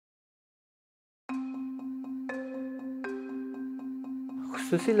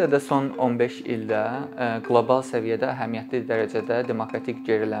Xüsusilə də son 15 ildə qlobal səviyyədə əhəmiyyətli dərəcədə demokratik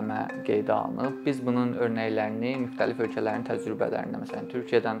geriləmə qeydə alınıb. Biz bunun örnəklərini müxtəlif ölkələrin təcrübələrində, məsələn,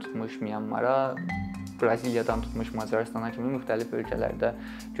 Türkiyədən tutmuş Myanmara, Braziliyadan tutmuş Macaristana kimi müxtəlif ölkələrdə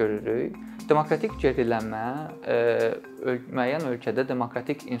görürük. Demokratik geriləmə müəyyən ölkədə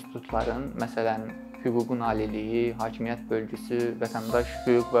demokratik institutların, məsələn, hüququn aliliyi, hakimiyyət bölgüsü, vətəndaş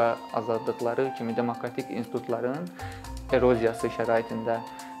hüquq və azadlıqları kimi demokratik institutların eroziyası şəraitində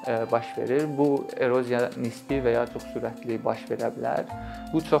baş verir. Bu eroziya nisbi və ya çox sürətli baş verə bilər.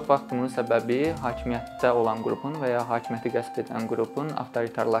 Bu çox vaxt bunun səbəbi hakimiyyətdə olan qrupun və ya hakimiyyəti qəsb edən qrupun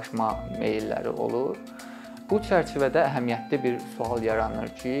avtoritarlaşma meylləri olur. Bu çərçivədə əhəmiyyətli bir sual yaranır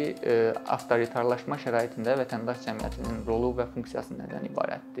ki, avtoritarlaşma şəraitində vətəndaş cəmiyyətinin rolu və funksiyası nədən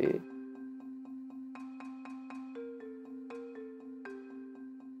ibarətdir?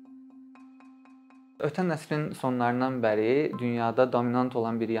 Ötən əsrin sonlarından bəri dünyada dominant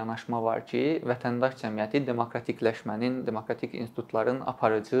olan bir yanaşma var ki, vətəndaş cəmiyyəti demokratikləşmənin, demokratik institutların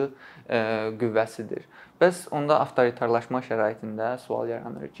aparıcı qüvvəsidir. Bəs onda avtoritarlaşma şəraitində sual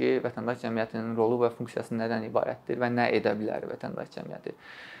yaranır ki, vətəndaş cəmiyyətinin rolu və funksiyası nədən ibarətdir və nə edə bilər vətəndaş cəmiyyəti?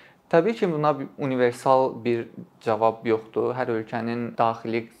 Təbii ki, buna universal bir cavab yoxdur. Hər ölkənin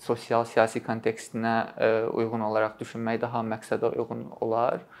daxili sosial siyasi kontekstinə uyğun olaraq düşünmək daha məqsədə uyğun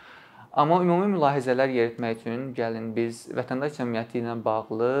olar. Amma ümumi mülahizələr yeritmək üçün gəlin biz vətəndaş cəmiyyəti ilə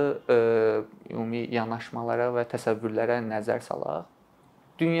bağlı ümumi yanaşmalara və təsəvvürlərə nəzər salaq.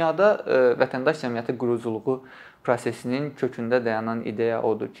 Dünyada vətəndaş cəmiyyəti quruculuğu prosesinin kökündə dayanan ideya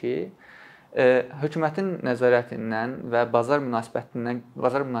odur ki, hökumətin nəzarətindən və bazar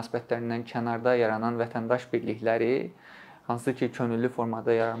münasibətlərindən kənarda yaranan vətəndaş birlikləri, hansı ki, könüllü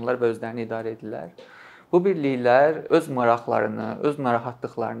formada yaranırlar və özlərini idarə edirlər. Bu birliklər öz maraqlarını, öz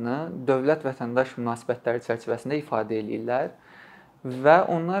narahatlıqlarını dövlət-vətəndaş münasibətləri çərçivəsində ifadə edirlər və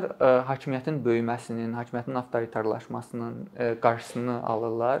onlar hakimiyyətin böyüməsinin, hakimiyyətin avtoritarlaşmasının qarşısını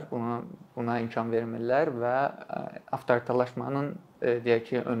alırlar, buna imkan vermirlər və avtoritarlaşmanın deyək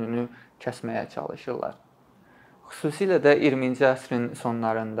ki, önünü kəsməyə çalışırlar. Xüsusilə də 20-ci əsrin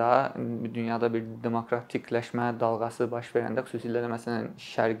sonlarında dünyada bir demokratikləşmə dalğası baş verəndə, xüsusilə də məsələn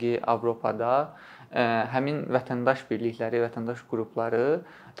Şərqi Avropada həmin vətəndaş birlikləri, vətəndaş qrupları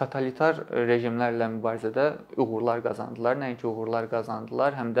totalitar rejimlərlə mübarizədə uğurlar qazandılar. Nəinki uğurlar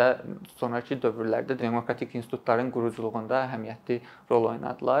qazandılar, həm də sonrakı dövrlərdə demokratik institutların quruculuğunda əhəmiyyətli rol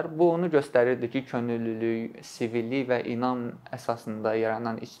oynadılar. Bu onu göstərirdi ki, könüllülük, sivillik və inam əsasında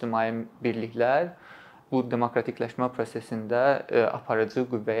yaranan ictimai birliklər bu demokratikləşmə prosesində aparıcı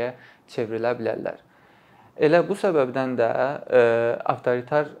qüvvəyə çevrilə bilərlər. Elə bu səbəbdən də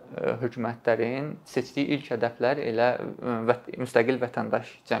avtoritar hökumətlərin seçdiyi ilk hədəflər elə müstəqil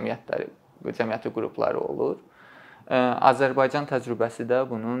vətəndaş cəmiyyəti qrupları olur. Azərbaycan təcrübəsi də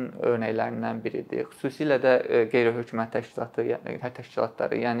bunun örnəklərindən biridir. Xüsusilə də qeyri-hökumət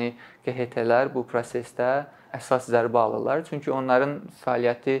təşkilatları, yəni QHT-lər bu prosesdə əsas zərbə alırlar. Çünki onların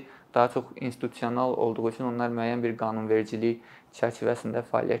fəaliyyəti daha çox institusional olduğu üçün onlar müəyyən bir qanunvericilik çərçivəsində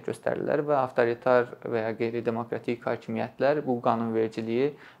fəaliyyət göstərirlər və avtoritar və ya qeyri-demokratik hakimiyyətlər bu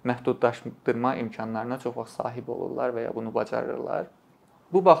qanunvericiliyi məhdudlaşdırma imkanlarına çox vaxt sahib olurlar və ya bunu bacarırlar.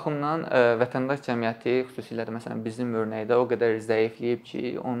 Bu baxımdan vətəndaş cəmiyyəti, xüsusilə də məsələn bizim örnəkdə o qədər zəifləyib ki,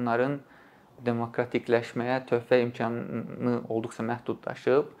 onların demokratikləşməyə töhfə imkanı olduqca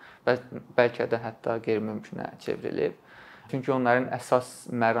məhdudlaşıb və bəlkə də hətta qeyri-mümkünə çevrilib. Çünki onların əsas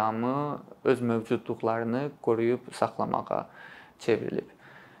məramı öz mövcudluqlarını qoruyub saxlamağa çevrilib.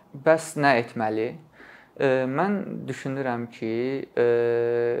 Bəs nə etməli? Mən düşünürəm ki,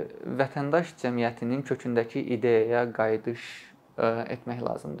 vətəndaş cəmiyyətinin kökündəki ideyaya qayıdış etmək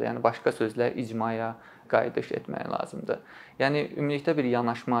lazımdır. Yəni başqa sözlə icmaya qayıdış etmək lazımdır. Yəni ümumilikdə bir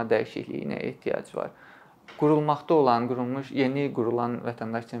yanaşma dəyişikliyinə ehtiyac var. Yeni qurulan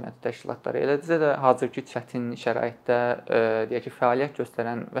vətəndaş cəmiyyəti təşkilatları, eləcə də hazırki çətin şəraitdə deyək ki, fəaliyyət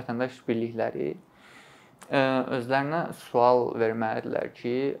göstərən vətəndaş birlikləri özlərinə sual verməlidirlər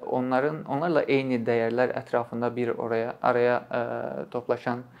ki, onlarla eyni dəyərlər ətrafında bir araya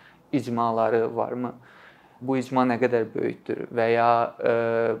toplaşan icmaları varmı? Bu icma nə qədər böyükdür və ya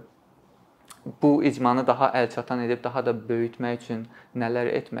bu icmanı daha əlçatan edib daha da böyütmək üçün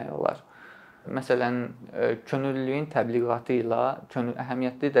nələr etmək olar? Məsələn, könüllülüyün təbliğatı ilə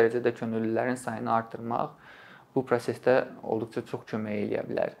əhəmiyyətli dərəcədə könüllülərin sayını artırmaq bu prosesdə olduqca çox kömək edə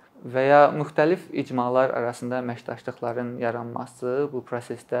bilər. Və ya müxtəlif icmalar arasında əməkdaşlıqların yaranması bu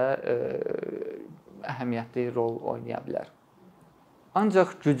prosesdə əhəmiyyətli rol oynaya bilər.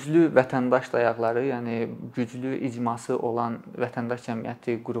 Ancaq güclü vətəndaş dayaqları, yəni güclü icması olan vətəndaş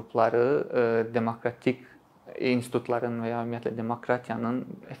cəmiyyəti qrupları demokratik institutların və ya ümumiyyətlə demokratiyanın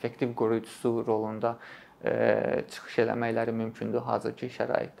effektiv qoruyucusu rolunda çıxış eləməkləri mümkündür hazırki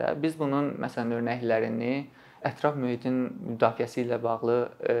şəraitdə. Biz bunun məsələn örnəklərini ətraf mühitin müdafiəsi ilə bağlı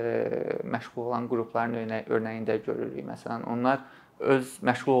məşğul olan qrupların örnəyində görürük. Məsələn, onlar öz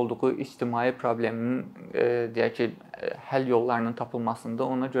məşğul olduğu ictimai problemin deyək ki, həll yollarının tapılmasında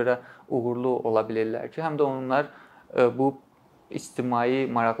ona görə uğurlu ola bilirlər ki, həm də onlar bu ictimai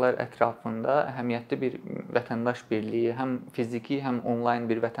maraqlar ətrafında əhəmiyyətli bir vətəndaş birliyi, həm fiziki, həm onlayn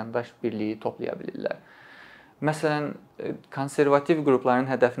bir vətəndaş birliyi toplaya bilirlər. Məsələn, konservativ qrupların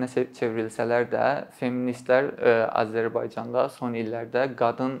hədəfinə çevrilsələr də, feministlər Azərbaycanda son illərdə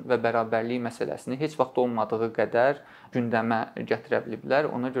qadın və bərabərlik məsələsini heç vaxt olmadığı qədər gündəmə gətirə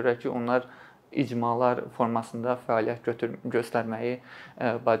biliblər. Ona görə ki, onlar icmalar formasında fəaliyyət göstərməyi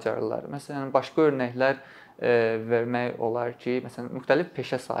bacarırlar. Məsələn, başqa örnəklər vermək olar ki, məsələn, müxtəlif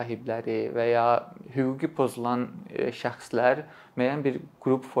peşə sahibləri və ya hüquqi pozulan şəxslər müəyyən bir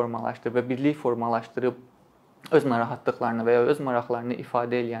qrup formalaşdırıb və birlik formalaşdırıb öz narahatlıqlarını və ya öz maraqlarını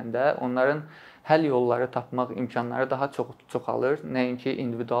ifadə edəndə onların həll yolları tapmaq imkanları daha çox çoxalır, nəinki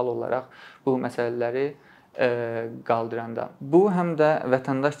individual olaraq bu məsələləri qaldıranda. Bu həm də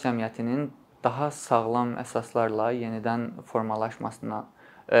vətəndaş cəmiyyətinin daha sağlam əsaslarla yenidən formalaşmasına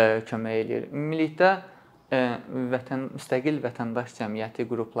kömək edir. Ümumilikdə müstəqil vətəndaş cəmiyyəti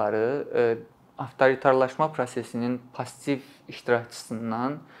qrupları avtoritarlaşma prosesinin passiv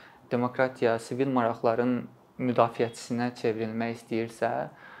iştirakçısından demokratiya, sivil maraqların müdafiəçisinə çevrilmək istəyirsə,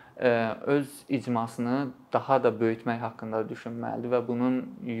 öz icmasını daha da böyütmək haqqında düşünməlidir və bunun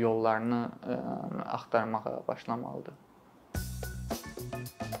yollarını axtarmağa başlamalıdır.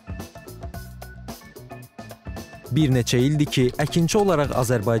 Bir neçə ildir ki, Əkinçi olaraq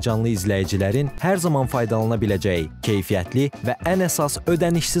Azərbaycanlı izləyicilərin hər zaman faydalana biləcəyi, keyfiyyətli və ən əsas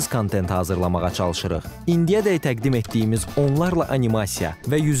ödənişsiz kontent hazırlamağa çalışırıq. İndiyədək təqdim etdiyimiz onlarla animasiya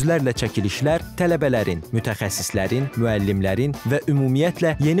və yüzlərlə çəkilişlər tələbələrin, mütəxəssislərin, müəllimlərin və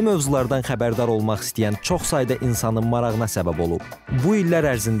ümumiyyətlə yeni mövzulardan xəbərdar olmaq istəyən çox sayda insanın marağına səbəb olub. Bu illər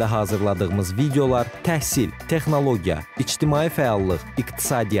ərzində hazırladığımız videolar təhsil, texnologiya, ictimai fəallıq,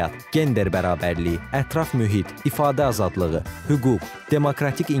 iqtisadiyyat, gender bərabərliyi, ətraf mühit, ifadə azadlığı, hüquq,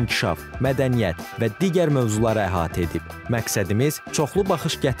 demokratik inkişaf, mədəniyyət və digər mövzuları əhatə edib. Məqsədimiz çoxlu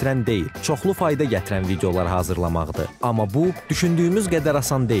baxış gətirən deyil, çoxlu fayda gətirən videolar hazırlamaqdır. Amma bu, düşündüyümüz qədər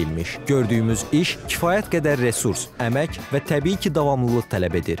asan deyilmiş. Gördüyümüz iş kifayət qədər resurs, əmək və təbii ki, davamlılıq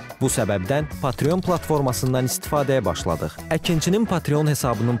tələb edir. Bu səbəbdən Patreon platformasından istifadəyə başladıq. Əkinçinin Patreon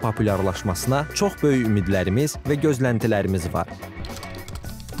hesabının populyarlaşmasına çox böyük ümidlərimiz və gözləntilərimiz var.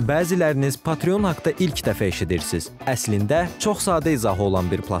 Bəziləriniz Patreon haqda ilk dəfə eşidirsiniz. Əslində, çox sadə izahı olan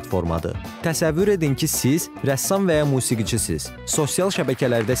bir platformadır. Təsəvvür edin ki, siz rəssam və ya musiqiçisiniz. Sosial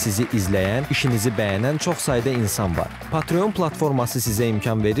şəbəkələrdə sizi izləyən, işinizi bəyənən çox sayda insan var. Patreon platforması sizə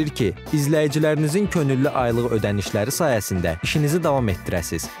imkan verir ki, izləyicilərinizin könüllü aylıq ödənişləri sayəsində işinizi davam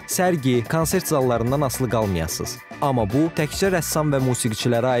etdirəsiniz. Sərgi, konsert zallarından asılı qalmayasınız. Amma bu, təkcə rəssam və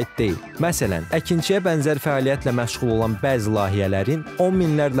musiqiçilərə aid deyil. Məsələn, Əkinçiyə bənzər fəaliyyətlə məşğul olan bəzi layihələrin 10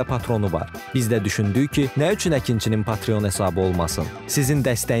 minlərlə patronu var. Biz də düşündük ki, nə üçün Əkinçinin Patreon hesabı olmasın? Sizin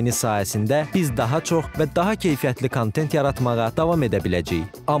dəstəyiniz sayəsində biz daha çox və daha keyfiyyətli kontent yaratmağa davam edə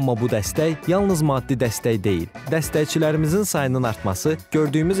biləcəyik. Amma bu dəstək yalnız maddi dəstək deyil. Dəstəkçilərimizin sayının artması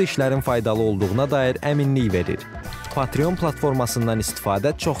gördüyümüz işlərin faydalı olduğuna dair əminlik verir. Patreon platformasından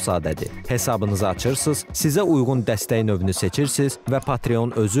istifadə çox sadədir. Hesabınızı açırsınız, sizə uyğun dəstək növünü seçirsiniz və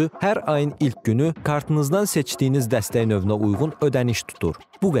Patreon özü hər ayın ilk günü kartınızdan seçdiyiniz dəstək növünə uyğun ödəniş tutur.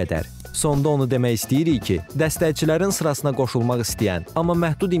 Bu qədər. Sonda onu demək istəyirik ki, dəstəkçilərin sırasına qoşulmaq istəyən, amma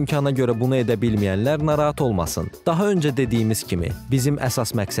məhdud imkana görə bunu edə bilməyənlər narahat olmasın. Daha öncə dediyimiz kimi, bizim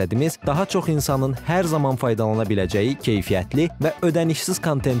əsas məqsədimiz daha çox insanın hər zaman faydalana biləcəyi keyfiyyətli və ödənişsiz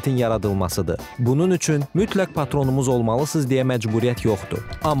kontentin yaradılmasıdır. Bunun üçün mütləq patronumuz olmalısınız deyə məcburiyyət yoxdur.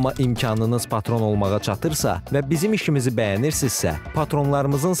 Amma imkanınız patron olmağa çatırsa və bizim işimizi bəyənirsinizsə,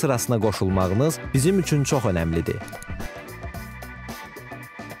 patronlarımızın sırasına qoşulmağınız bizim üçün çox önəmlidir.